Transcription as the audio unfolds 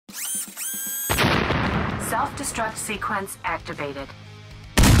Self-destruct sequence activated.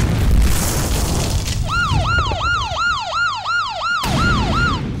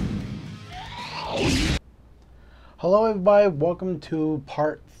 Hello everybody, welcome to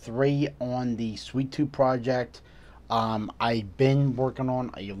part 3 on the Sweet Tooth project. I've been working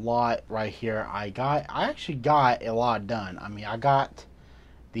on a lot right here. I actually got a lot done. I mean, I got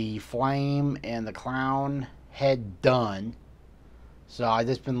the flame and the clown head done. So I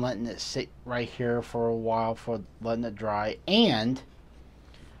just been letting it sit right here for a while, for letting it dry. And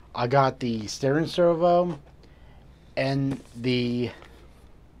I got the steering servo and the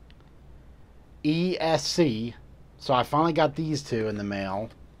ESC. So I finally got these two in the mail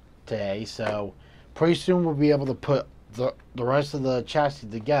today. So pretty soon we'll be able to put the rest of the chassis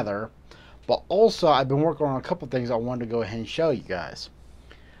together. But also I've been working on a couple things I wanted to go ahead and show you guys.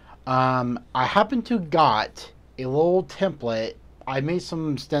 I happened to got a little template. I made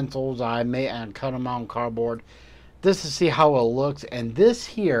some stencils. I cut them out on cardboard just to see how it looks. And this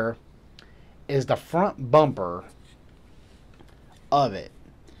here is the front bumper of it.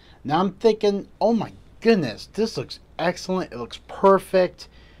 Now I'm thinking, oh my goodness, this looks excellent. It looks perfect.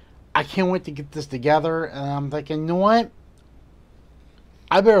 I can't wait to get this together. And I'm thinking, you know what?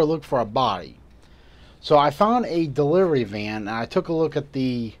 I better look for a body. So I found a delivery van and I took a look at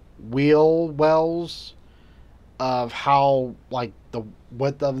the wheel wells of how, like, the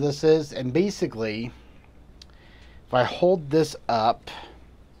width of this is. And basically, if I hold this up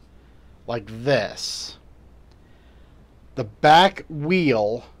like this, the back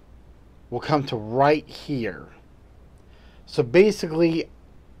wheel will come to right here. So basically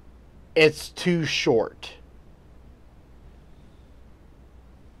it's too short.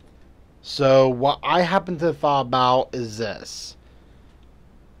 So what I happen to thought about is this.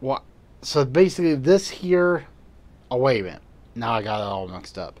 So basically this here, oh wait a minute, now I got it all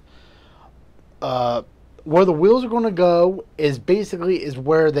mixed up. Where the wheels are going to go is basically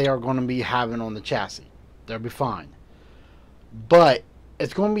where they are going to be having on the chassis. They'll be fine. But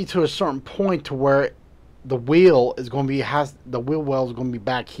it's going to be to a certain point to where the wheel is going to be, the wheel well is going to be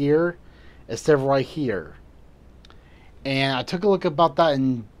back here instead of right here. And I took a look about that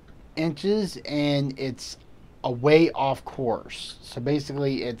in inches, and it's a way off course. So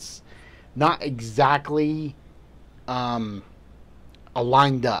basically it's not exactly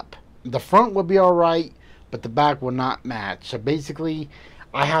aligned up. The front will be alright, but the back will not match. So basically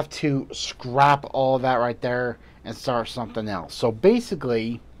I have to scrap all of that right there and start something else. So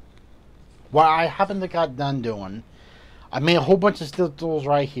basically, what I happen to got done doing, I made a whole bunch of stencils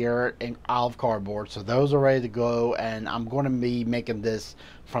right here out of cardboard. So those are ready to go, and I'm going to be making this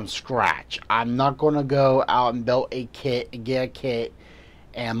from scratch. I'm not going to go out and build a kit and get a kit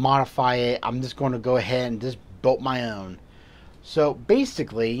and modify it. I'm just going to go ahead and just build my own. So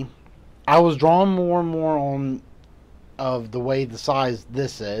basically, I was drawing more and more on of the way the size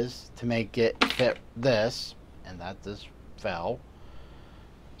this is to make it fit this. And that just fell.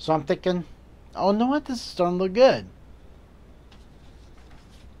 So I'm thinking, oh, no, what? This is starting to look good.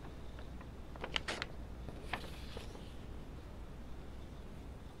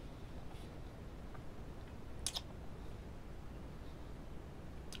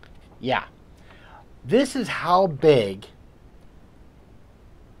 Yeah. This is how big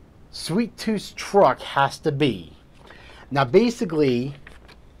Sweet Tooth's truck has to be. Now, basically,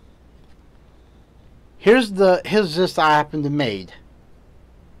 here's this I happened to made.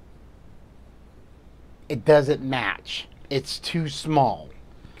 It doesn't match. It's too small.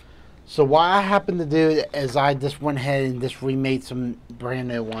 So what I happened to do is I just went ahead and just remade some brand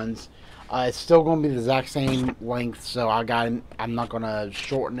new ones. It's still going to be the exact same length, so I'm not going to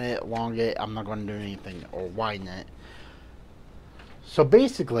shorten it, long it. I'm not going to do anything or widen it. So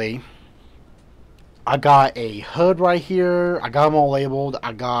basically, I got a hood right here. I got them all labeled.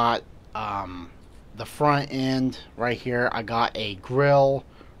 I got the front end right here. I got a grill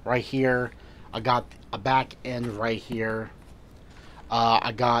right here. I got a back end right here.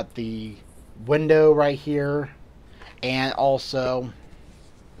 I got the window right here, and also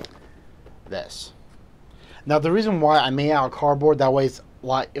this. Now the reason why I made it out of cardboard, that way it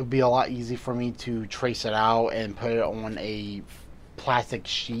would be a lot easy for me to trace it out and put it on a plastic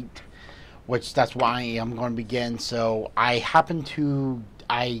sheet, which that's why I am going to begin. So I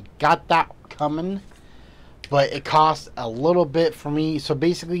got that coming, but it cost a little bit for me. So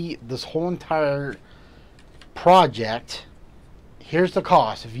basically this whole entire project, here's the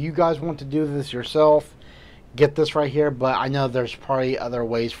cost. If you guys want to do this yourself, get this right here. But I know there's probably other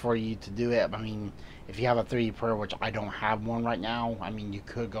ways for you to do it. I mean, if you have a 3D printer, which I don't have one right now, I mean, you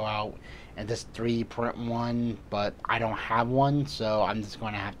could go out and just 3D print one, but I don't have one, so I'm just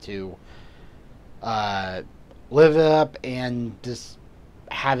going to have to live it up and just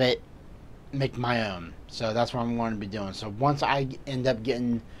have it make my own. So that's what I'm going to be doing. So once I end up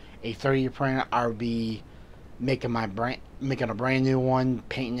getting a 3D printer, I'll be making a brand new one,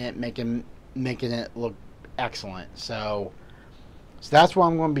 painting it, making it look excellent. So that's what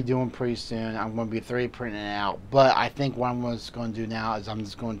I'm going to be doing pretty soon. I'm going to be 3D printing it out. But I think what I'm just going to do now is I'm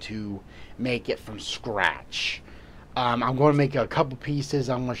just going to make it from scratch. I'm going to make a couple pieces.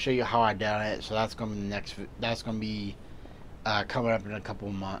 I'm going to show you how I done it. So that's going to be that's going to be coming up in a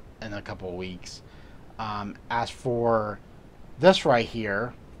couple of weeks. As for this right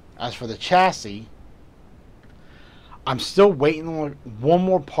here, as for the chassis, I'm still waiting on one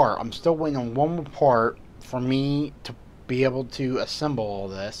more part. I'm still waiting on one more part for me to be able to assemble all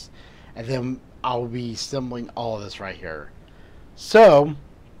this, and then I'll be assembling all of this right here. So,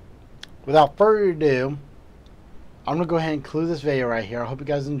 without further ado, I'm going to go ahead and conclude this video right here. I hope you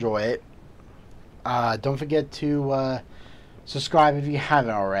guys enjoy it. Don't forget to subscribe if you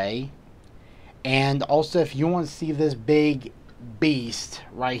haven't already. And also, if you want to see this big beast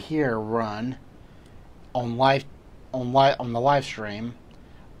right here run on the live stream,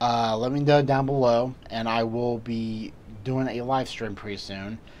 let me know down below, and I will be doing a live stream pretty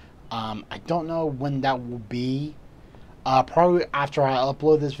soon. I don't know when that will be. Probably after I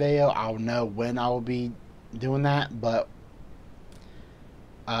upload this video, I'll know when I will be doing that. But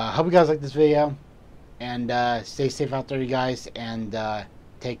hope you guys like this video, and stay safe out there, you guys, and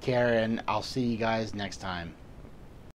take care, and I'll see you guys next time.